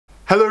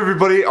Hello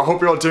everybody, I hope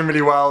you're all doing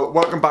really well.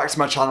 Welcome back to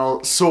my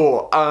channel.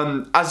 So,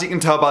 as you can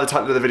tell by the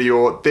title of the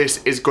video,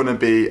 this is gonna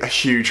be a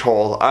huge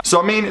haul.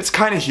 So I mean, it's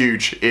kind of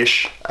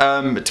huge-ish.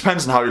 It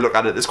depends on how you look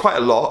at it. There's quite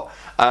a lot.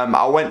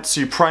 I went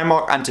to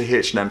Primark and to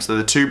H&M, so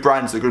they're the two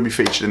brands that are going to be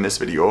featured in this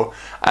video.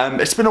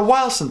 It's been a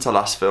while since I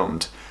last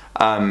filmed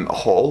a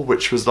haul,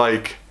 which was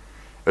like,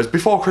 it was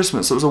before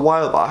Christmas, so it was a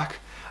while back.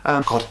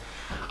 God,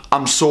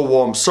 I'm so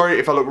warm. Sorry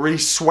if I look really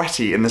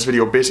sweaty in this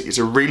video. Basically, it's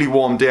a really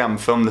warm day I'm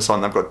filming this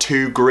on. I've got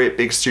two great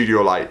big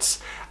studio lights.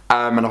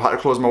 And I've had to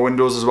close my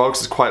windows as well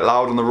because it's quite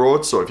loud on the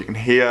road. So if you can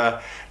hear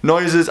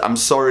noises, I'm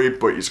sorry,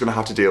 but you're just going to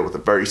have to deal with a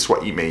very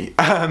sweaty me.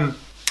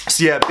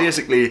 So yeah,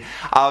 basically,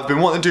 I've been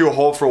wanting to do a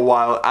haul for a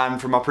while,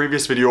 and from my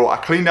previous video, I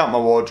cleaned out my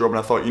wardrobe and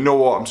I thought, you know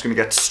what, I'm just going to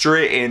get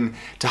straight in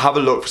to have a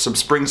look for some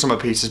spring summer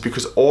pieces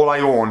because all I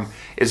own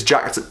is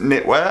jackets and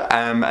knitwear,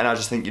 and I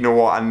just think, you know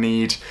what, I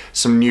need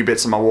some new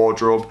bits in my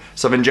wardrobe.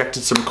 So I've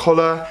injected some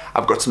colour,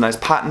 I've got some nice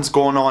patterns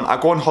going on. I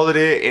go on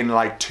holiday in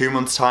like 2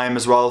 months time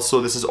as well,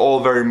 so this is all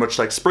very much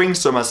like spring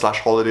summer /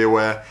 holiday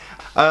wear.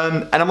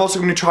 And I'm also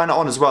going to be trying it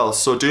on as well,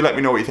 so do let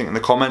me know what you think in the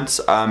comments.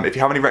 If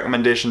you have any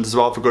recommendations as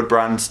well for good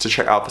brands to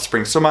check out for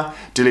spring summer,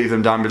 do leave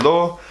them down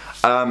below.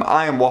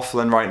 I am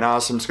waffling right now,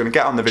 so I'm just going to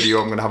get on the video,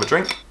 I'm going to have a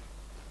drink,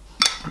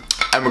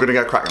 and we're going to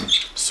get cracking.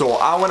 So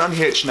I went on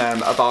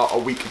H&M about a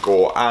week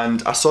ago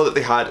and I saw that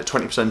they had a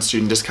 20%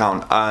 student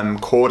discount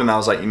code, and I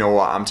was like, you know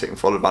what, I'm taking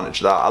full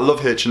advantage of that. I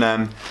love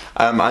H&M.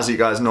 As you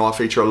guys know, I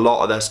feature a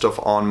lot of their stuff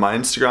on my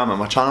Instagram and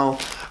my channel.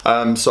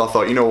 So I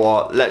thought, you know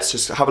what, let's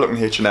just have a look in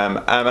H&M.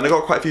 And I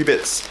got quite a few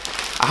bits.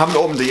 I haven't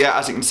opened it yet,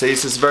 as you can see,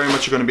 so this is very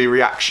much going to be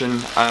reaction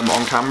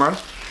on camera.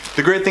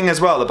 The great thing as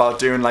well about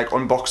doing like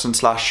unboxing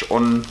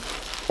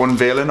 /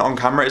 unveiling on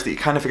camera is that you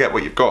kind of forget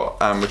what you've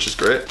got, which is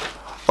great.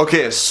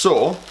 Okay,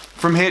 so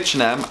from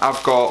H&M,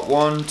 I've got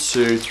 1,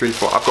 2, 3,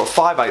 4. I've got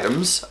 5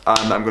 items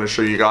that I'm going to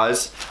show you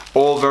guys,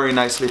 all very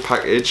nicely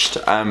packaged,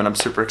 and I'm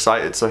super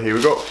excited. So here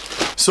we go.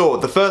 So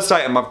the first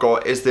item I've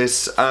got is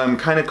this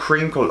kind of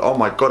cream colour. Oh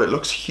my god, it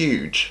looks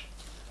huge.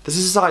 This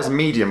is a size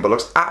medium, but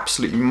looks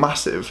absolutely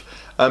massive.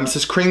 It's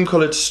this cream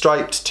coloured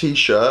striped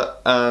t-shirt.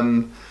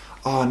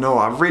 Oh no,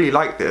 I really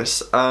like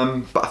this,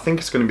 but I think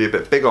it's going to be a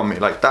bit big on me,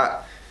 like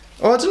that.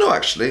 Oh, I don't know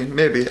actually,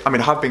 maybe. I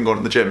mean, I have been going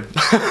to the gym.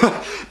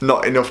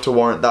 Not enough to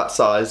warrant that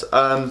size.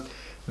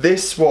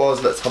 This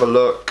was, let's have a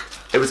look.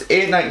 It was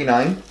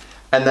 $8.99,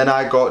 and then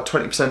I got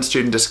 20%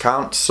 student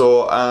discount.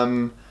 So,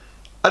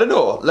 I don't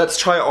know. Let's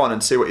try it on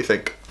and see what you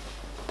think.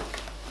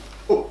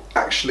 Oh,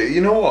 actually,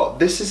 you know what?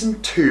 This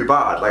isn't too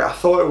bad. Like, I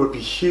thought it would be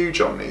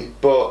huge on me,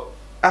 but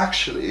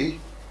actually,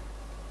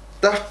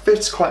 that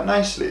fits quite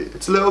nicely.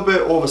 It's a little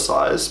bit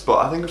oversized, but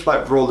I think if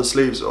I roll the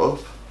sleeves up,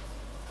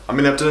 I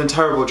mean, I've done a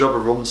terrible job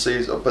of rolling the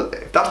sleeves up, but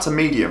if that's a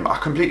medium, I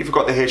completely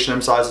forgot the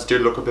H&M sizes do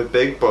look a bit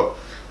big, but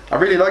I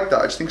really like that.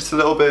 I just think it's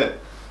a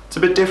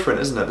bit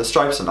different, isn't it? The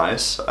stripes are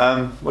nice.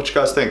 What you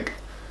guys think?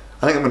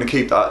 I think I'm going to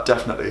keep that,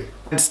 definitely.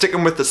 And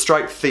sticking with the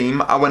stripe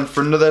theme, I went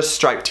for another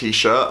striped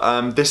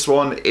t-shirt. This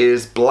one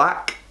is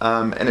black,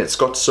 and it's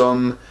got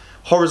some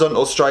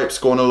horizontal stripes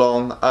going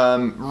along.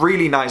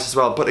 Really nice as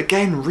well, but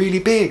again, really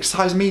big,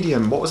 size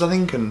medium. What was I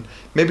thinking?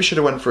 Maybe should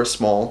have went for a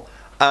small.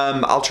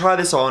 I'll try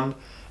this on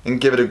and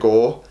give it a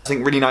go. I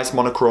think really nice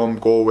monochrome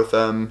go with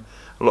a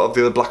lot of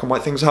the other black and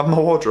white things I have in my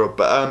wardrobe.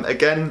 But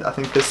again, I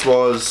think this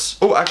was,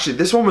 oh actually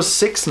this one was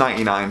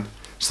 $6.99.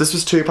 So this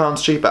was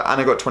 £2 cheaper,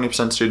 and I got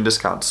 20% student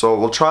discount. So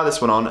we'll try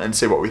this one on and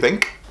see what we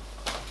think.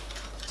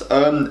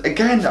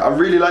 Again, I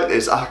really like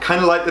this. I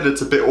kind of like that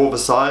it's a bit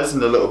oversized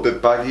and a little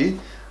bit baggy.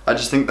 I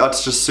just think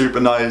that's just super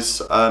nice.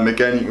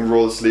 Again, you can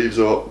roll the sleeves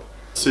up.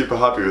 Super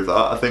happy with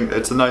that. I think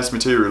it's a nice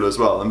material as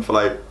well, and for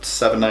like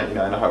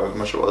 $7.99 or however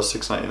much it was,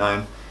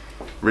 $6.99.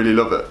 Really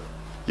love it.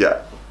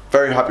 Yeah,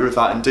 very happy with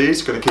that indeed.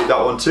 Gonna keep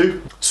that one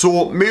too.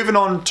 So moving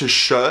on to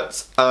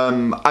shirts.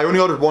 I only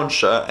ordered one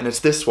shirt, and it's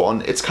this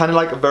one. It's kind of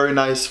like a very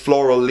nice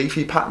floral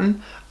leafy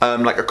pattern,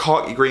 like a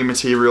khaki green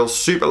material,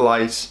 super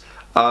light.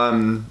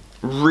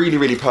 Really,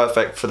 really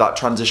perfect for that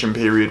transition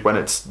period when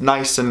it's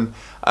nice and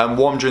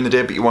warm during the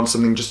day, but you want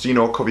something just, you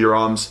know, cover your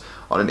arms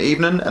on an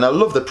evening. And I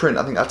love the print.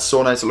 I think that's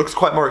so nice. It looks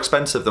quite more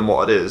expensive than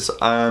what it is.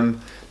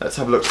 Let's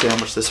have a look, see how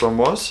much this one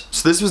was.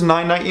 So this was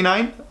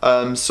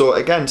 $9.99. So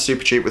again,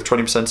 super cheap with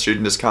 20%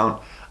 student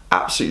discount.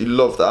 Absolutely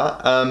love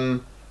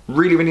that.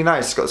 Really, really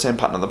nice. It's got the same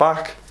pattern on the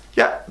back.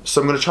 Yeah,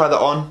 so I'm going to try that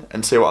on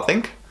and see what I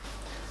think.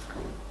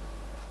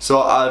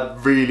 So I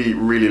really,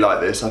 really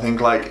like this. I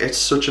think like it's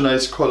such a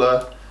nice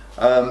colour.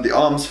 The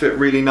arms fit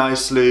really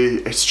nicely.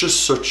 It's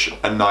just such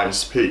a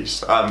nice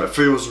piece. It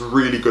feels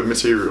really good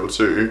material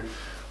too.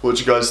 What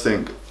do you guys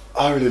think?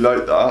 I really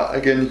like that.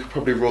 Again, you could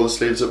probably roll the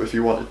sleeves up if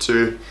you wanted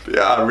to. But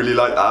yeah, I really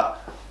like that.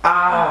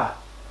 Ah!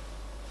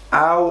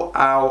 Ow,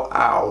 ow,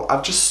 ow.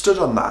 I've just stood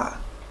on that.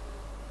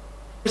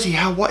 Bloody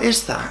hell, what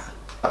is that?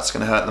 That's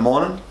gonna hurt in the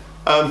morning.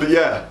 But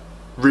yeah,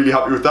 really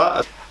happy with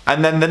that.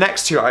 And then the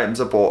next two items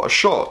I bought are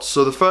shorts.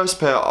 So the first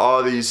pair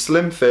are these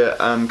slim fit,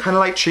 kind of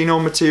like chino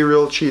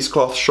material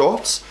cheesecloth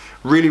shorts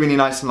Really, really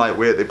nice and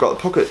lightweight. They've got the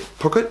pocket,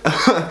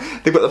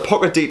 they've got the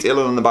pocket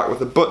detailing on the back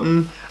with a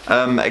button.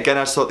 Again,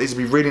 I just thought these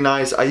would be really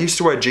nice. I used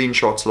to wear jean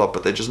shorts a lot,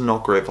 but they're just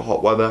not great for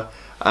hot weather.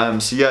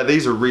 So yeah,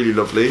 these are really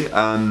lovely.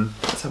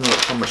 Let's have a look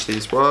how much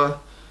these were.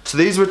 So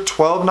these were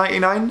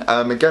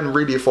 $12.99. Again,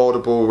 really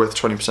affordable with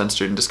 20%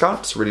 student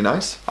discount. It's really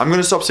nice. I'm going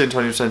to stop saying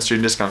 20%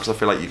 student discount because I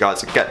feel like you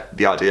guys get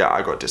the idea.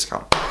 I got a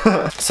discount.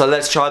 So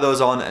let's try those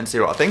on and see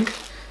what I think.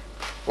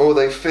 Oh,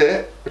 they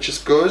fit, which is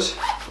good.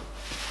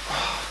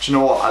 Do you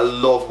know what? I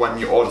love when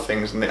you order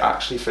things and they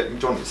actually fit and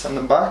you don't need to send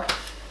them back.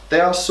 They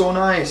are so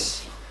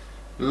nice.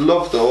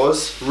 Love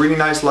those. Really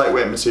nice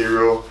lightweight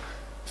material.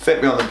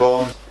 Fit me on the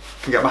bum.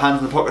 Can get my hands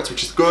in the pockets,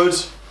 which is good.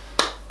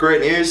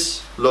 Great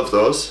news. Love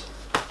those.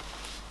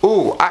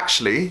 Oh,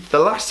 actually, the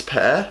last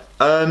pair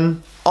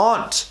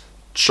aren't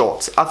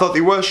shorts. I thought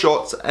they were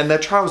shorts and they're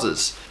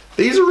trousers.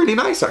 These are really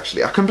nice,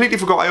 actually. I completely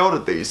forgot I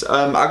ordered these.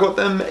 I got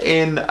them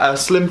in a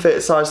slim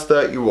fit size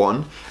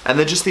 31, and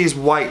they're just these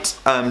white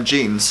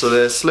jeans. So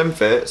they're slim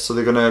fit, so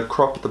they're gonna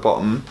crop at the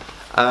bottom.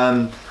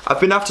 I've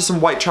been after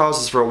some white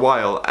trousers for a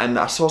while, and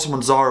I saw some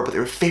on Zara, but they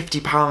were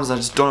 £50. I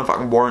just don't know if I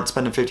can warrant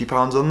spending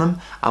 £50 on them.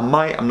 I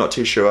might, I'm not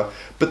too sure.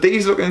 But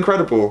these look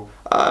incredible.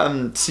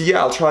 So yeah,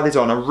 I'll try these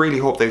on. I really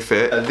hope they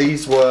fit.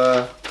 These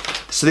were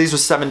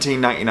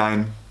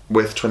 $17.99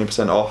 with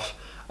 20% off.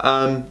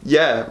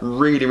 Yeah,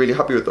 really, really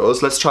happy with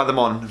those. Let's try them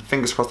on.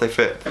 Fingers crossed they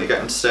fit. I'm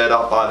getting stared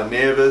at by the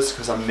neighbours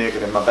because I'm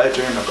naked in my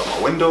bedroom. I've got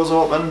my windows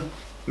open.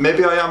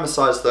 Maybe I am a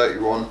size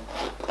 31.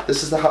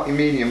 This is the happy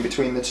medium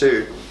between the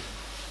two.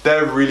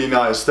 They're really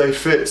nice. They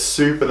fit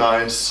super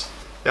nice.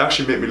 They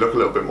actually make me look a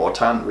little bit more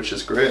tanned, which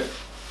is great.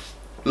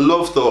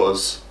 Love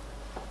those.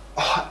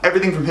 Oh,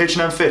 everything from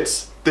H&M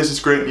fits. This is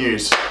great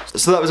news.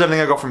 So that was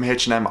everything I got from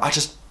H&M. I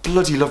just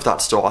bloody love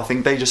that store. I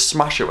think they just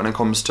smash it when it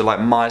comes to like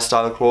my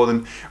style of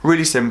clothing.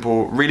 Really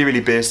simple, really, really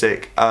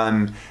basic.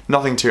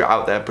 Nothing too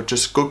out there, but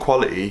just good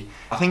quality.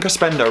 I think I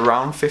spent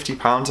around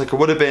 £50. Like it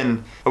would have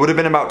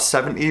been about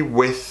 70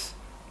 with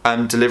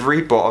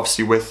delivery, but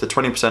obviously with the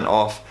 20%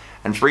 off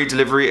and free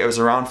delivery, it was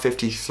around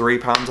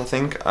 £53, I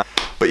think.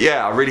 But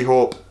yeah, I really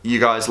hope you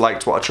guys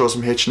liked what I chose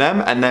from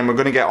H&M, and then we're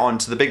gonna get on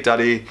to the big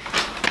daddy,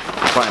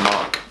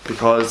 Primark,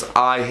 because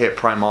I hit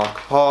Primark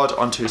hard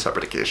on 2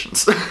 separate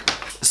occasions.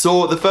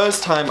 So the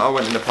first time I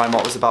went into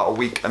Primark was about a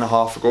week and a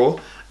half ago,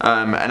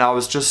 and I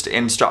was just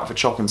in Stratford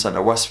Shopping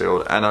Centre,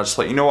 Westfield, and I just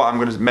thought, you know what, I'm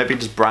gonna maybe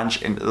just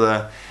branch into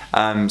the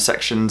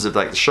sections of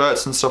like the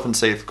shirts and stuff and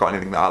see if they've got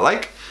anything that I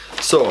like.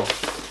 So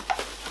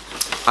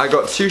I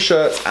got 2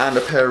 shirts and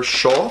a pair of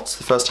shorts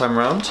the first time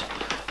around.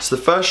 So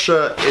the first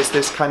shirt is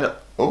this kind of,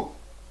 oh,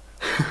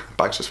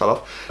 bags just fell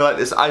off. Like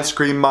this ice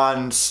cream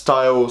man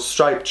style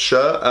striped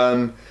shirt.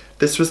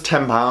 This was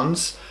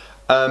 £10.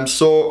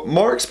 So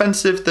more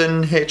expensive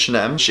than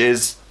H&M, which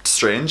is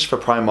strange for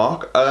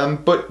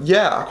Primark. But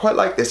yeah, I quite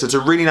like this. It's a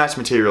really nice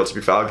material, to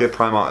be fair. I'll give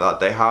Primark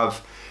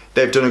that.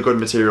 They've done a good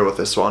material with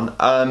this one.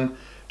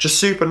 Just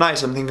super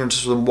nice. I'm thinking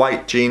just some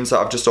white jeans that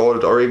I've just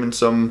ordered, or even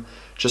some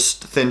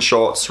just thin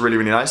shorts. Really,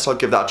 really nice. So I'll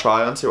give that a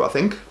try on, see what I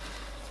think.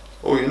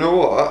 Oh, you know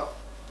what?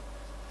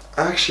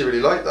 I actually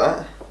really like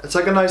that. It's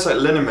like a nice like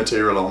linen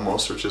material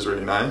almost, which is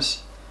really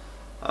nice.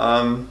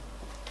 Do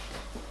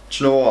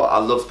you know what? I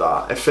love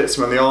that. It fits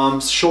me on the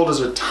arms.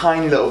 Shoulders are a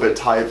tiny little bit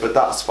tight, but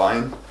that's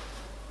fine.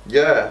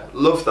 Yeah,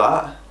 love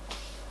that.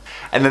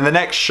 And then the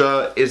next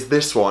shirt is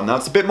this one. Now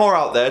it's a bit more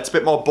out there, it's a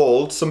bit more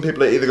bold. Some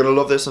people are either gonna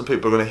love this, some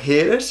people are gonna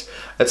hate it.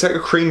 It's like a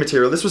cream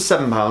material. This was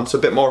 £7, so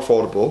a bit more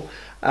affordable.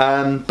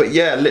 But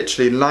yeah,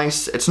 literally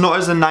nice. It's not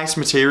as a nice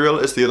material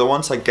as the other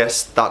ones, so I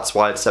guess that's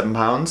why it's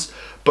 £7.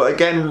 But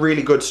again,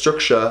 really good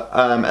structure,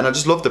 and I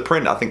just love the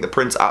print. I think the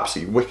print's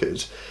absolutely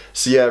wicked.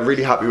 So yeah,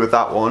 really happy with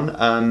that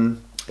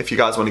one. If you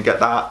guys want to get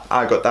that,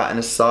 I got that in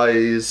a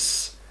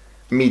size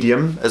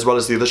medium as well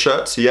as the other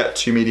shirt. So yeah,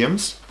 2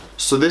 mediums.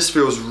 So this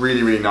feels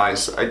really, really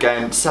nice.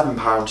 Again,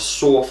 £7,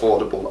 so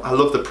affordable. I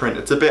love the print.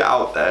 It's a bit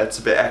out there, it's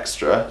a bit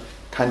extra.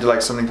 Kind of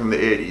like something from the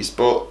 80s,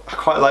 but I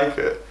quite like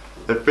it.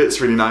 It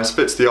fits really nice,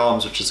 fits the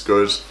arms, which is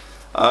good.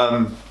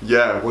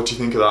 Yeah, what do you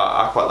think of that?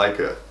 I quite like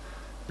it.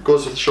 It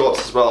goes with the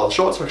shorts as well.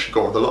 Shorts are actually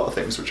going with a lot of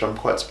things, which I'm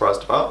quite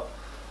surprised about.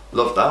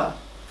 Love that.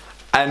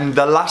 And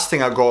the last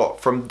thing I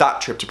got from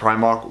that trip to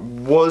Primark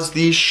was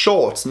these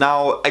shorts.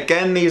 Now,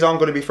 again, these aren't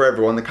going to be for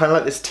everyone. They're kind of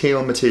like this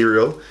teal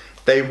material.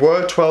 They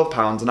were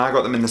 £12 and I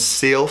got them in the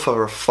sale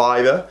for a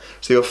 £5.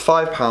 So they were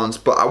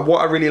 £5, but what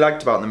I really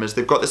liked about them is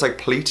they've got this like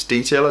pleat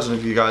detail, I don't know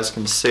if you guys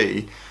can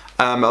see,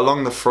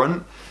 along the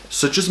front.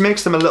 So it just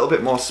makes them a little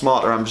bit more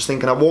smarter. I'm just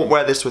thinking I won't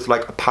wear this with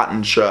like a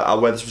patterned shirt. I'll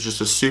wear this with just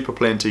a super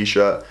plain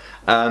t-shirt.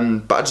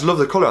 But I just love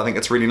the colour. I think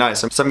it's really nice.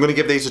 So I'm going to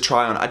give these a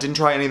try on. I didn't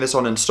try any of this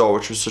on in store,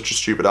 which was such a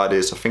stupid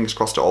idea. So fingers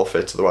crossed it all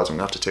fits. Otherwise I'm going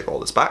to have to take all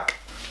this back.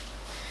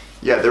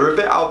 Yeah, they're a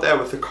bit out there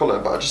with the colour,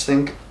 but I just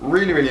think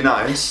really, really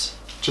nice.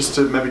 Just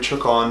to maybe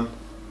chuck on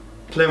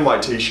plain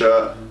white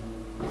t-shirt.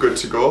 Good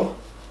to go.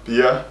 But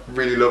yeah,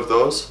 really love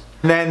those.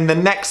 And then the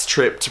next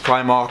trip to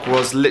Primark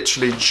was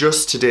literally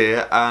just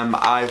today.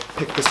 I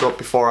picked this up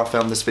before I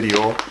filmed this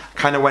video.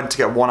 Kind of went to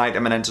get one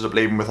item and ended up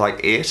leaving with like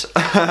 8. So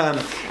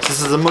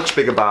this is a much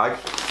bigger bag.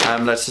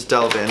 Let's just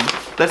delve in.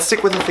 Let's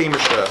stick with the theme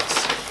of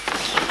shirts.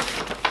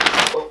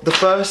 The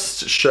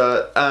first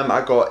shirt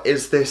I got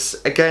is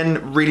this,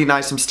 again, really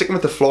nice. I'm sticking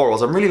with the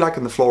florals. I'm really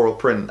liking the floral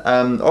print.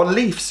 Or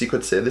leaves, you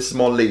could say. This is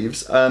more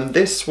leaves.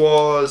 This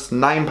was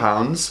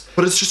 £9,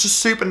 but it's just a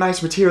super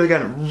nice material.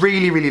 Again,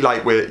 really, really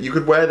lightweight. You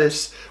could wear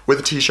this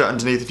with a t-shirt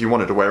underneath if you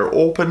wanted to wear it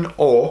open,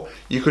 or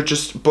you could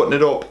just button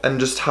it up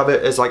and just have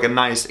it as like a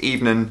nice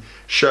evening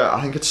shirt.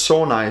 I think it's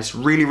so nice.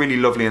 Really, really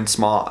lovely and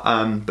smart.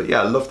 But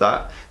yeah, I love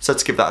that. So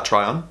let's give that a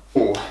try on.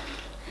 Ooh.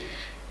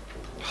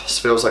 This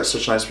feels like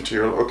such nice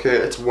material. Okay,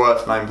 it's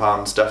worth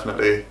 £9,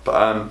 definitely.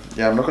 But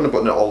yeah, I'm not going to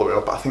button it all the way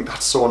up, but I think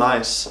that's so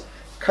nice.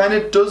 Kind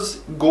of does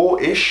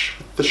go-ish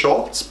with the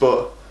shorts,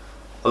 but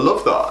I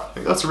love that. I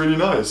think that's really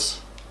nice.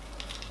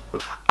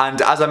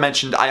 And as I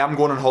mentioned, I am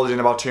going on holiday in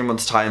about 2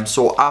 months' time,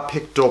 so I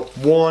picked up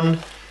 1,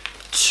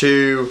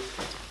 2,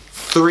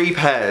 3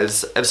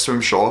 pairs of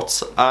swim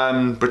shorts,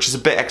 which is a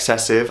bit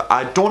excessive.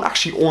 I don't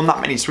actually own that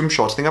many swim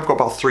shorts. I think I've got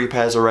about 3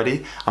 pairs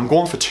already. I'm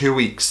going for 2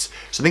 weeks.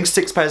 So I think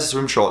 6 pairs of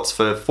swim shorts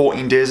for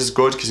 14 days is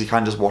good because you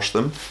can just wash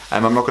them.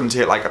 I'm not going to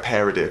take like a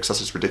pair a day because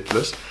that's just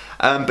ridiculous.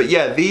 But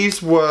yeah,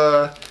 these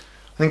were,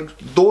 I think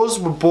those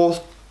were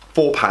both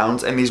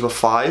 £4 and these were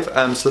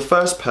 5. So the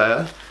first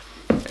pair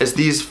is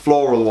these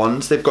floral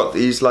ones. They've got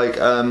these like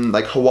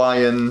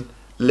Hawaiian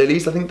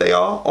lilies, I think they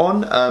are,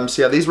 on.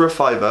 So yeah, these were a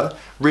 £5.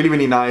 Really,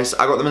 really nice.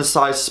 I got them in a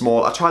size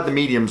small. I tried the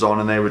mediums on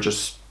and they were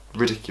just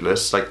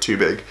ridiculous, like too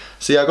big.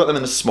 So yeah, I got them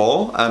in a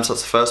small, so that's the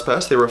first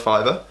pair, so they were a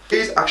 £5.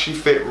 These actually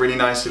fit really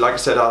nicely. Like I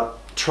said, I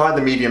tried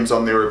the mediums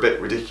on, they were a bit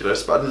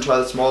ridiculous, but I didn't try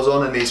the smalls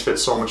on, and these fit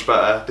so much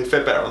better. They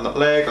fit better on the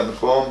leg, on the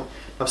bum.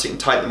 Obviously you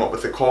can tighten them up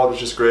with the cord,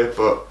 which is great,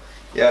 but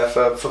yeah,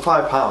 for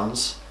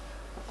 £5,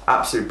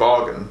 absolute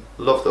bargain.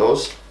 Love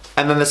those.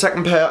 And then the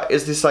second pair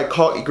is this like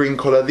khaki green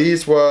colour.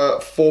 These were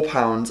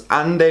 £4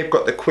 and they've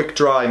got the quick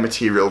dry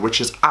material, which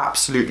is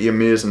absolutely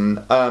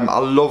amazing. I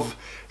love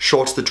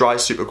shorts that dry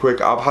super quick.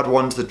 I've had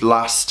ones that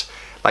last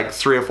like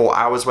 3 or 4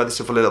 hours where they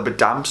still feel a little bit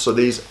damp, so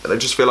these, I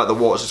just feel like the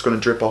water's just going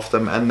to drip off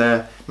them, and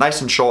they're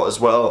nice and short as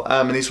well.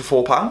 And these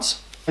were £4.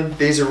 And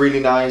these are really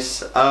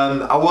nice.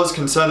 I was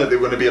concerned that they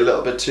were going to be a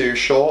little bit too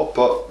short,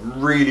 but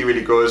really,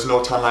 really good.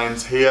 No tan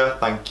lines here,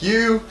 thank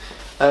you.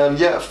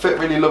 Yeah, fit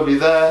really lovely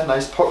there,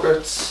 nice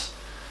pockets.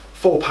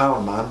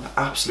 £4, man,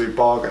 absolute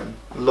bargain.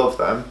 Love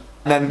them.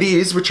 And then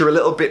these, which are a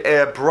little bit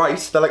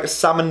bright, they're like a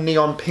salmon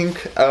neon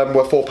pink,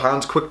 were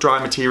 £4, quick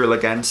dry material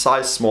again,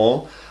 size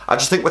small. I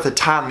just think with a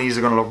tan, these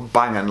are gonna look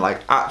banging,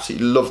 like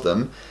absolutely love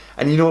them.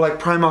 And you know, like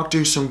Primark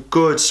do some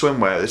good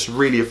swimwear, it's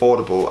really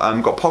affordable.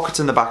 Got pockets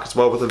in the back as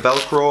well with a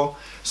Velcro,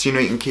 so you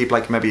know you can keep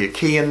like maybe a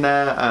key in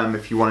there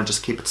if you wanna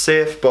just keep it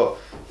safe, but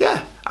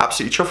yeah,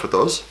 absolutely chuffed with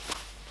those.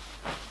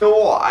 You know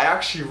what, I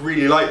actually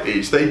really like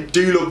these. They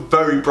do look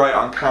very bright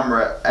on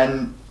camera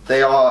and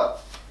they are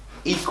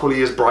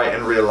equally as bright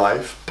in real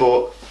life,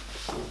 but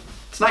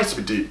it's nice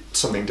to do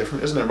something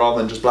different, isn't it, rather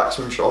than just black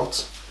swim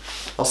shorts.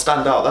 I'll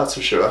stand out, that's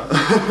for sure.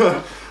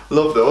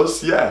 Love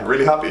those, yeah,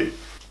 really happy.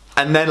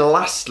 And then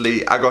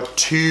lastly, I got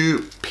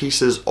 2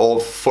 pieces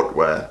of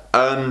footwear.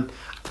 I'm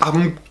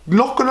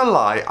not gonna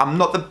lie, I'm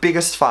not the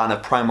biggest fan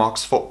of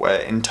Primark's footwear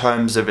in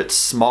terms of its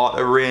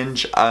smarter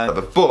range,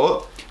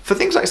 but for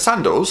things like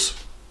sandals,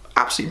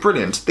 absolutely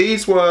brilliant.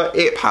 These were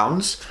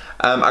 £8.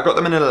 I got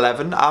them in an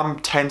 11. I'm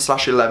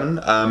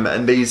 10/11,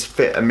 and these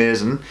fit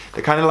amazing.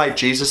 They're kind of like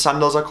Jesus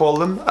sandals, I call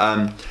them.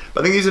 But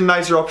I think these are a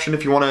nicer option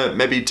if you want to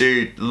maybe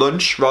do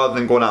lunch rather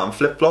than going out in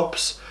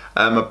flip-flops.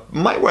 I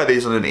might wear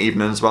these on an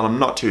evening as well, I'm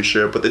not too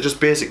sure, but they're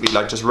just basically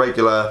like just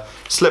regular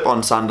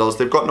slip-on sandals.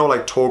 They've got no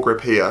like toe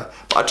grip here,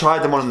 but I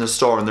tried them on in the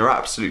store and they're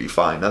absolutely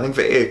fine. I think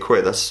for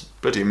 £8, that's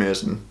pretty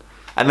amazing.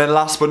 And then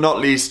last but not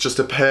least, just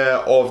a pair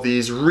of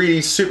these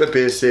really super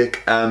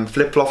basic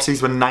flip-flops.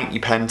 These were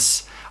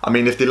 90p. I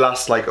mean, if they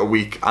last like a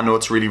week, I know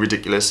it's really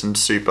ridiculous and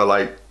super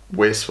like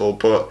wasteful,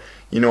 but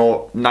you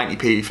know,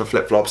 90p for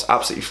flip-flops,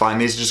 absolutely fine.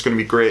 These are just going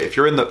to be great if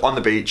you're on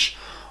the beach,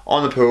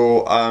 on the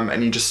pool,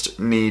 and you just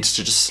need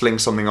to just sling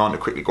something on to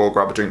quickly go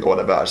grab a drink or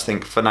whatever. I just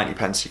think for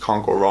 90p you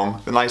can't go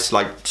wrong. They're nice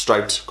like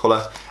striped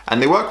colour,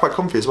 and they were quite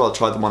comfy as well. I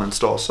tried them on in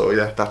store, so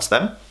yeah, that's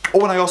them.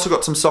 Oh, and I also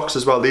got some socks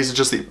as well. These are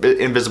just the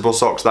invisible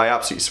socks that I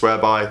absolutely swear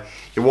by.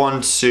 You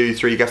 1, 2,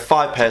 3, you get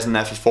 5 pairs in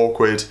there for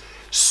 £4.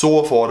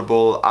 So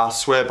affordable. I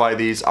swear by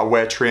these. I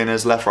wear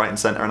trainers left, right and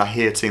centre, and I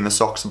hate seeing the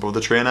socks above the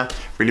trainer.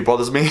 Really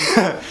bothers me.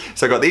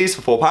 So I got these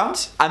for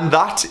 £4. And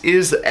that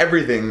is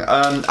everything.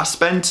 I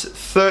spent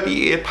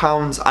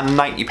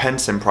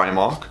 £38.90 in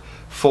Primark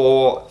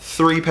for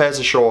 3 pairs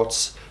of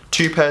shorts,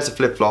 2 pairs of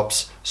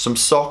flip-flops, some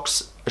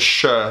socks, a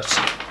shirt,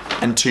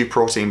 and 2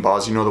 protein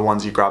bars, you know, the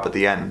ones you grab at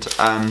the end.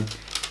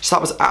 So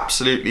that was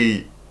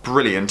absolutely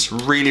brilliant.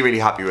 Really, really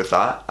happy with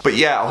that. But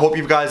yeah, I hope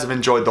you guys have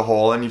enjoyed the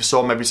haul and you've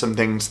saw maybe some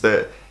things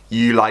that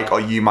you like or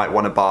you might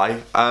want to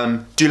buy.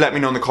 Do let me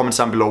know in the comments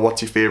down below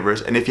what's your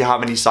favourite, and if you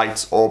have any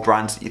sites or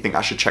brands that you think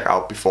I should check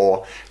out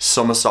before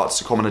summer starts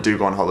to come and I do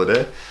go on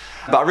holiday.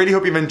 But I really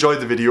hope you've enjoyed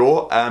the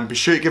video. Be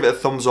sure to give it a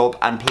thumbs up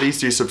and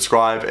please do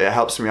subscribe. It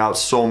helps me out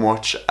so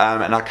much.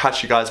 And I'll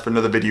catch you guys for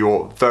another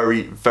video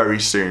very, very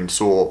soon.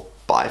 So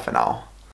bye for now.